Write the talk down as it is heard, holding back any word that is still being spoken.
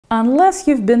Unless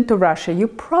you've been to Russia, you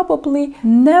probably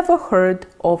never heard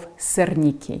of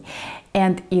Syrniki.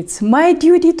 And it's my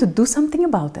duty to do something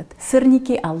about it.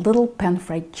 Syrniki are little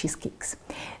pan-fried cheesecakes.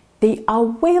 They are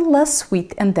way less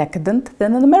sweet and decadent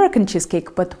than an American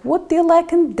cheesecake, but what they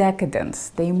lack in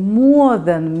decadence, they more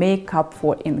than make up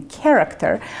for in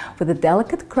character, with a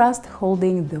delicate crust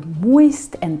holding the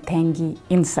moist and tangy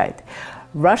inside.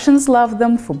 Russians love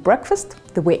them for breakfast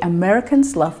the way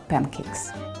Americans love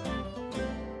pancakes.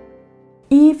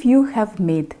 If you have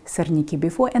made Syrniki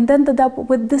before and ended up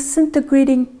with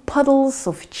disintegrating puddles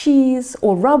of cheese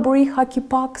or rubbery hockey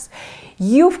pucks,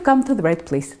 you've come to the right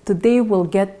place. Today we'll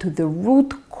get to the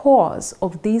root cause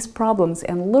of these problems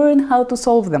and learn how to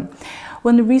solve them.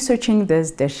 When researching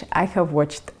this dish, I have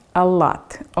watched a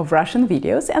lot of Russian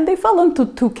videos, and they fall into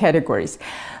two categories: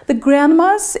 the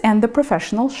grandmas and the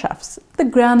professional chefs. The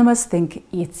grandmas think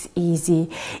it's easy.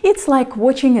 It's like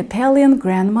watching Italian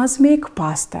grandmas make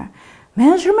pasta.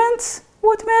 Measurements?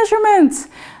 What measurements?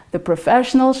 The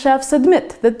professional chefs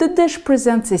admit that the dish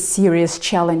presents a serious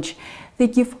challenge. They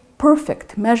give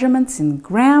perfect measurements in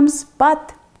grams,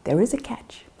 but there is a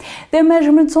catch. Their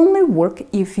measurements only work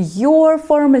if your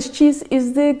farmer's cheese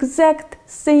is the exact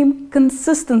same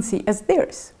consistency as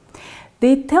theirs.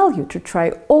 They tell you to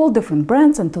try all different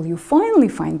brands until you finally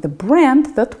find the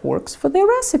brand that works for their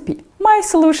recipe. My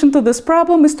solution to this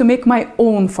problem is to make my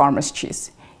own farmer's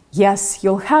cheese. Yes,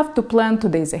 you'll have to plan 2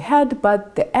 days ahead,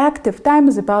 but the active time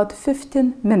is about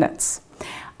 15 minutes.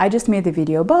 I just made a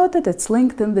video about it, it's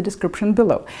linked in the description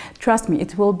below. Trust me,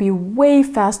 it will be way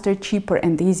faster, cheaper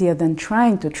and easier than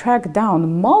trying to track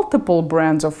down multiple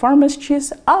brands of farmer's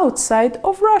cheese outside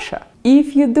of Russia.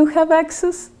 If you do have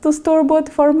access to store-bought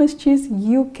farmer's cheese,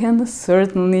 you can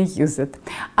certainly use it.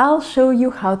 I'll show you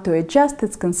how to adjust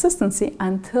its consistency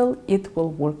until it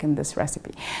will work in this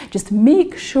recipe. Just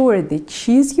make sure the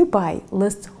cheese you buy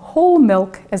lists whole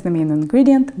milk as the main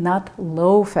ingredient, not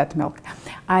low-fat milk.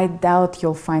 I doubt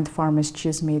you'll find farmer's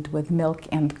cheese made with milk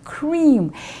and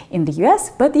cream in the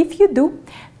US, but if you do,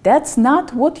 that's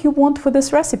not what you want for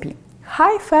this recipe.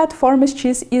 High-fat farmer's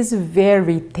cheese is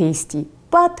very tasty,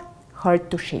 but hard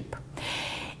to shape.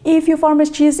 If your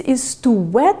farmer's cheese is too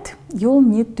wet, you'll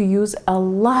need to use a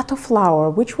lot of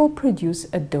flour, which will produce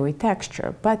a doughy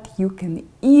texture. But you can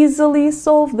easily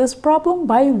solve this problem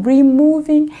by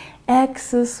removing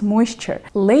excess moisture.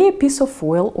 Lay a piece of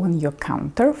foil on your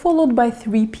counter, followed by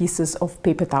 3 pieces of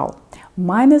paper towel.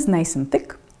 Mine is nice and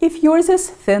thick. If yours is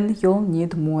thin, you'll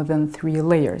need more than 3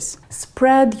 layers.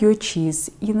 Spread your cheese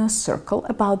in a circle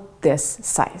about this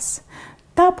size.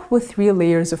 Top with 3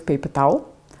 layers of paper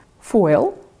towel,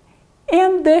 foil,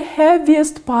 and the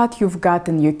heaviest pot you've got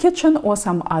in your kitchen or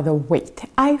some other weight.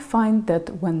 I find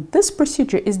that when this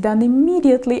procedure is done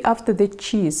immediately after the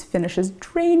cheese finishes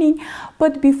draining,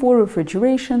 but before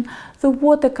refrigeration, the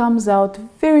water comes out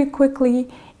very quickly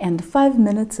and 5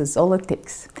 minutes is all it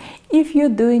takes. If you're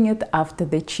doing it after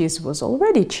the cheese was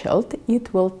already chilled,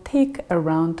 it will take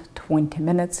around 20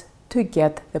 minutes to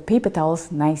get the paper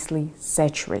towels nicely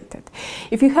saturated.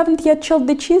 If you haven't yet chilled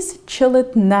the cheese, chill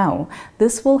it now.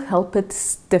 This will help it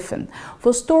stiffen.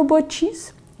 For store-bought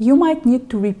cheese, you might need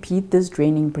to repeat this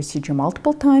draining procedure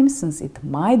multiple times since it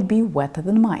might be wetter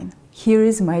than mine. Here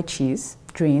is my cheese,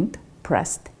 drained,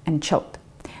 pressed, and chilled.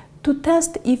 To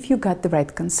test if you got the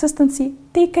right consistency,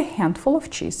 take a handful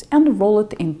of cheese and roll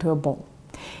it into a bowl.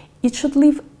 It should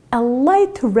leave a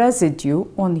light residue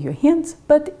on your hands,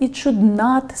 but it should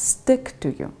not stick to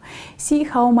you. See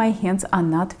how my hands are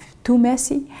not too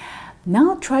messy?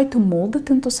 Now try to mold it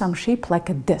into some shape like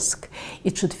a disc.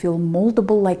 It should feel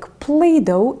moldable like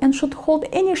Play-Doh and should hold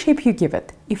any shape you give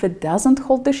it. If it doesn't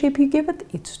hold the shape you give it,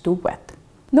 it's too wet.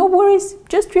 No worries,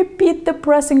 just repeat the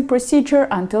pressing procedure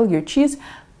until your cheese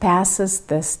passes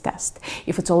this test.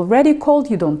 If it's already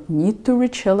cold, you don't need to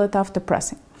rechill it after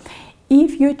pressing.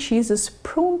 If your cheese is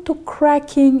prone to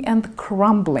cracking and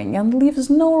crumbling and leaves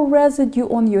no residue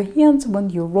on your hands when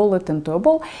you roll it into a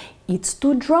bowl, it's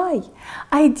too dry.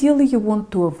 Ideally, you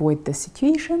want to avoid this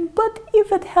situation, but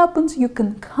if it happens, you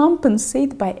can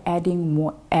compensate by adding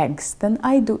more eggs than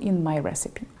I do in my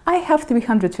recipe. I have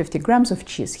 350 grams of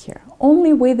cheese here.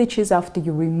 Only weigh the cheese after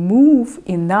you remove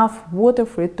enough water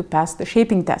for it to pass the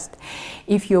shaping test.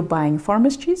 If you're buying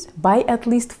farmer's cheese, buy at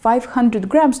least 500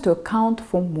 grams to account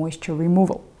for moisture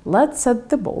removal. Let's set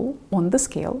the bowl on the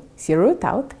scale, zero it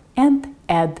out, and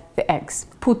add the eggs.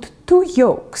 Put 2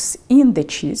 yolks in the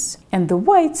cheese and the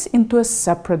whites into a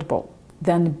separate bowl.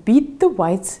 Then beat the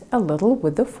whites a little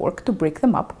with a fork to break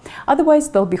them up, otherwise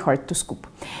they'll be hard to scoop.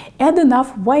 Add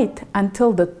enough white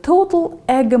until the total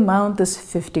egg amount is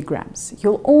 50 grams.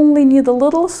 You'll only need a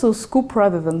little, so scoop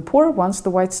rather than pour. Once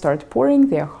the whites start pouring,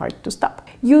 they are hard to stop.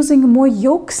 Using more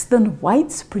yolks than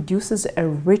whites produces a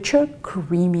richer,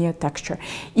 creamier texture.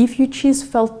 If your cheese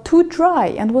felt too dry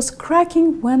and was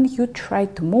cracking when you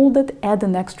tried to mold it, add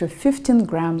an extra 15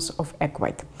 grams of egg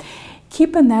white.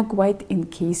 Keep an egg white in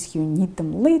case you need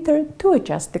them later to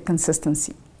adjust the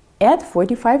consistency. Add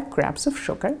 45 grams of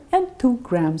sugar and 2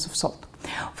 grams of salt.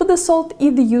 For the salt,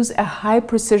 either use a high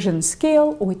precision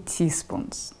scale or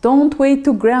teaspoons. Don't weigh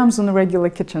 2 grams on a regular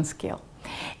kitchen scale.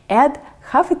 Add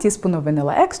half a teaspoon of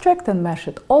vanilla extract and mash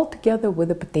it all together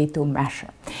with a potato masher.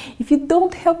 If you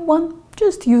don't have one,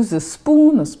 just use a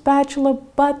spoon or spatula,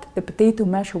 but the potato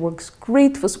masher works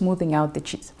great for smoothing out the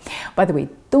cheese. By the way,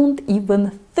 don't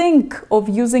even think of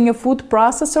using a food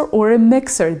processor or a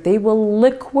mixer. They will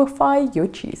liquefy your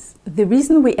cheese. The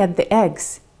reason we add the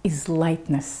eggs is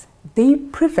lightness. They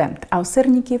prevent our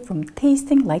syrniki from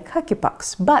tasting like hockey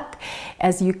pucks. But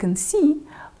as you can see,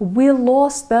 we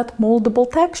lost that moldable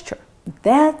texture.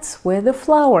 That's where the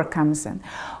flour comes in.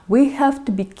 We have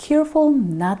to be careful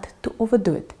not to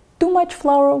overdo it. Too much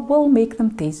flour will make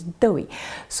them taste doughy,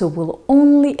 so we'll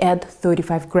only add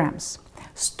 35 grams.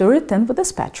 Stir it in with a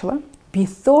spatula. Be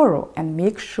thorough and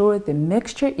make sure the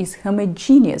mixture is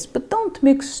homogeneous, but don't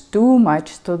mix too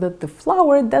much so that the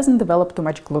flour doesn't develop too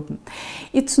much gluten.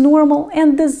 It's normal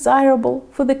and desirable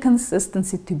for the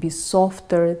consistency to be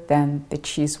softer than the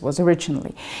cheese was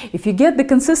originally. If you get the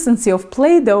consistency of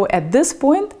Play-Doh at this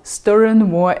point, stir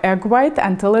in more egg white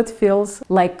until it feels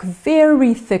like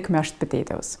very thick mashed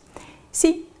potatoes.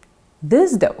 See,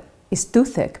 this dough is too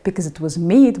thick because it was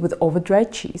made with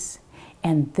over-dried cheese,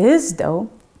 and this dough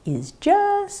is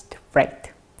just right.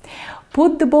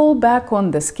 Put the bowl back on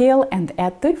the scale and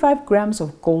add 35 grams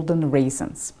of golden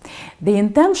raisins. They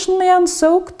intentionally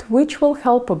unsoaked, which will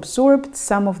help absorb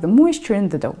some of the moisture in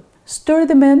the dough. Stir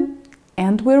them in,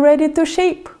 and we're ready to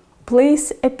shape.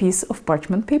 Place a piece of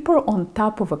parchment paper on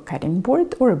top of a cutting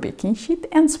board or a baking sheet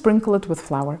and sprinkle it with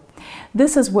flour.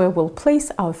 This is where we'll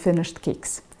place our finished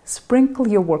cakes. Sprinkle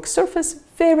your work surface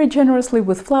very generously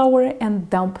with flour and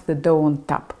dump the dough on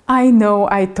top. I know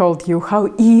I told you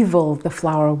how evil the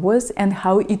flour was and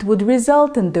how it would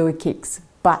result in doughy cakes,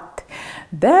 but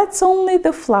that's only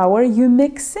the flour you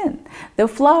mix in. The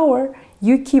flour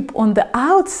you keep on the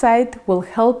outside will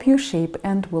help you shape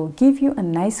and will give you a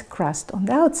nice crust on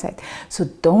the outside. So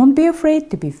don't be afraid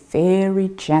to be very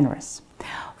generous.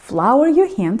 Flour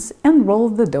your hands and roll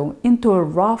the dough into a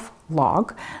rough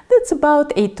log that's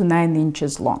about 8 to 9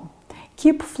 inches long.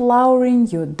 Keep flouring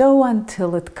your dough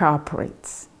until it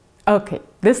cooperates. Okay,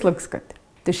 this looks good.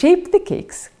 To shape the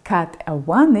cakes, cut a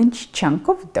 1-inch chunk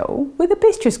of dough with a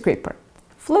pastry scraper.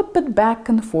 Flip it back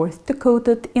and forth to coat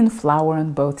it in flour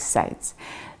on both sides.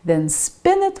 Then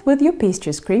spin it with your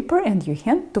pastry scraper and your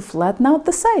hand to flatten out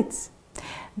the sides.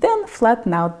 Then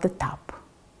flatten out the top.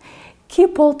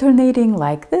 Keep alternating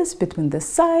like this between the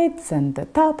sides and the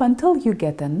top until you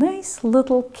get a nice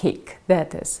little cake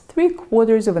that is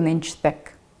 3/4 of an inch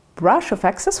thick. Brush off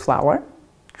excess flour,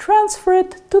 transfer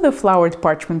it to the floured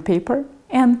parchment paper,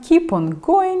 and keep on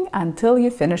going until you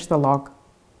finish the log.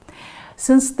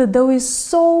 Since the dough is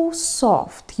so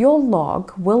soft, your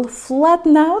log will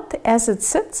flatten out as it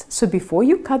sits, so before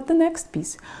you cut the next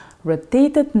piece,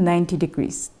 rotate it 90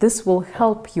 degrees. This will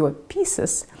help your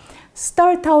pieces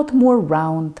start out more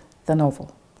round than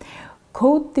oval.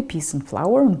 Coat the piece in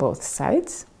flour on both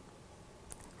sides.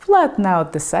 Flatten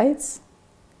out the sides.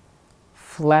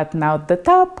 Flatten out the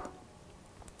top.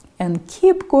 And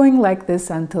keep going like this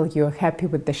until you're happy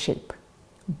with the shape.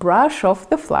 Brush off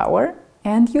the flour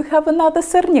and you have another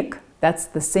syrnik. That's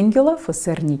the singular for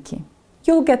Syrniki.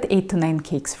 You'll get 8 to 9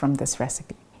 cakes from this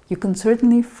recipe. You can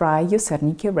certainly fry your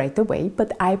Syrniki right away,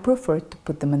 but I prefer to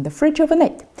put them in the fridge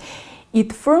overnight.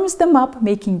 It firms them up,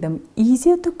 making them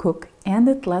easier to cook, and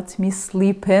it lets me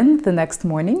sleep in the next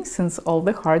morning since all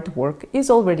the hard work is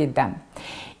already done.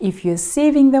 If you're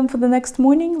saving them for the next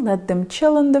morning, let them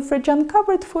chill in the fridge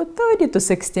uncovered for 30 to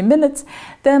 60 minutes,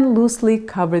 then loosely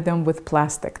cover them with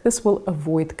plastic. This will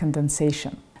avoid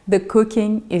condensation. The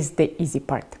cooking is the easy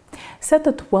part. Set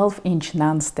a 12-inch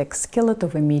non-stick skillet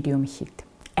over medium heat.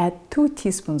 Add 2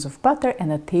 teaspoons of butter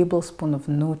and a tablespoon of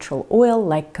neutral oil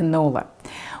like canola.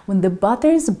 When the butter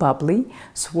is bubbly,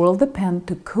 swirl the pan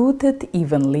to coat it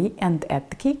evenly and add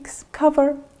the cakes.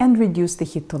 Cover and reduce the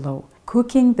heat to low.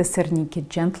 Cooking the Syrniki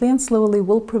gently and slowly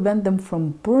will prevent them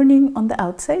from burning on the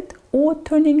outside or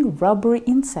turning rubbery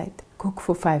inside. Cook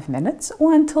for 5 minutes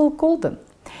or until golden.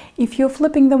 If you're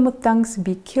flipping them with tongs,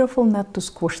 be careful not to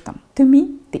squish them. To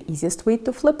me, the easiest way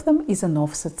to flip them is an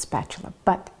offset spatula,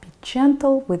 but be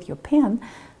gentle with your pan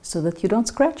so that you don't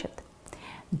scratch it.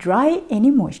 Dry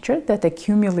any moisture that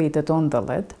accumulated on the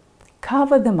lid,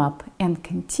 cover them up, and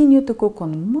continue to cook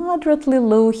on moderately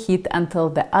low heat until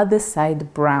the other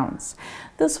side browns.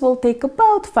 This will take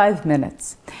about 5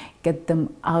 minutes. Get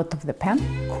them out of the pan,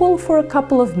 cool for a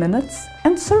couple of minutes,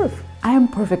 and serve. I am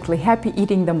perfectly happy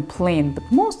eating them plain,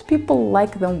 but most people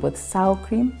like them with sour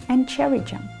cream and cherry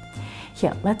jam.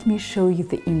 Here, let me show you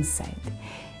the inside.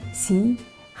 See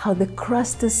how the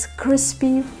crust is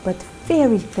crispy but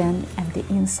very thin, and the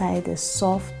inside is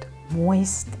soft,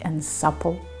 moist, and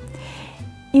supple.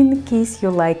 In case you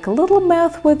like a little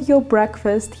math with your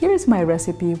breakfast, here's my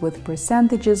recipe with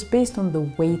percentages based on the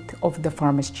weight of the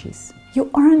farmer's cheese. You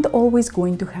aren't always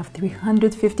going to have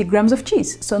 350 grams of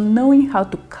cheese, so knowing how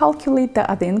to calculate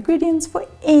the other ingredients for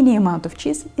any amount of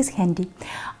cheese is handy.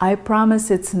 I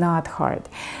promise it's not hard.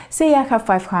 Say I have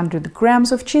 500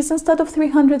 grams of cheese instead of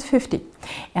 350,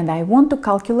 and I want to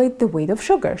calculate the weight of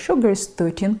sugar. Sugar is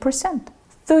 13%.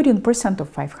 13% of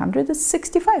 500 is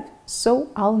 65, so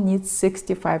I'll need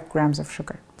 65 grams of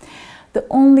sugar. The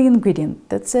only ingredient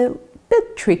that's a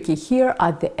bit tricky here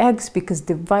are the eggs, because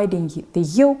dividing the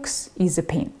yolks is a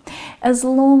pain. As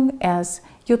long as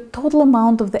your total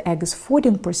amount of the egg is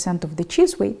 14% of the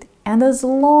cheese weight, and as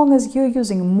long as you're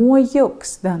using more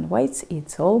yolks than whites,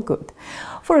 it's all good.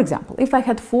 For example, if I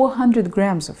had 400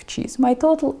 grams of cheese, my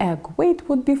total egg weight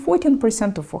would be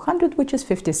 14% of 400, which is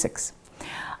 56.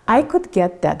 I could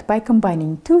get that by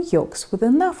combining 2 yolks with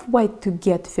enough white to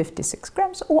get 56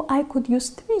 grams, or I could use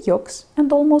 3 yolks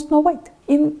and almost no white.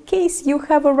 In case you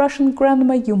have a Russian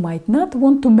grandma, you might not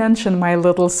want to mention my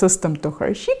little system to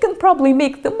her. She can probably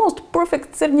make the most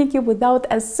perfect syrniki without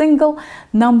a single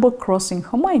number crossing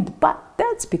her mind, but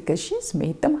that's because she's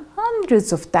made them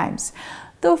hundreds of times.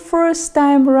 The first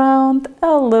time round,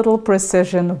 a little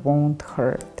precision won't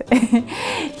hurt.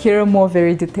 Here are more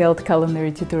very detailed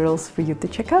culinary tutorials for you to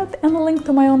check out, and a link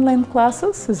to my online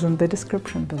classes is in the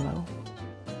description below.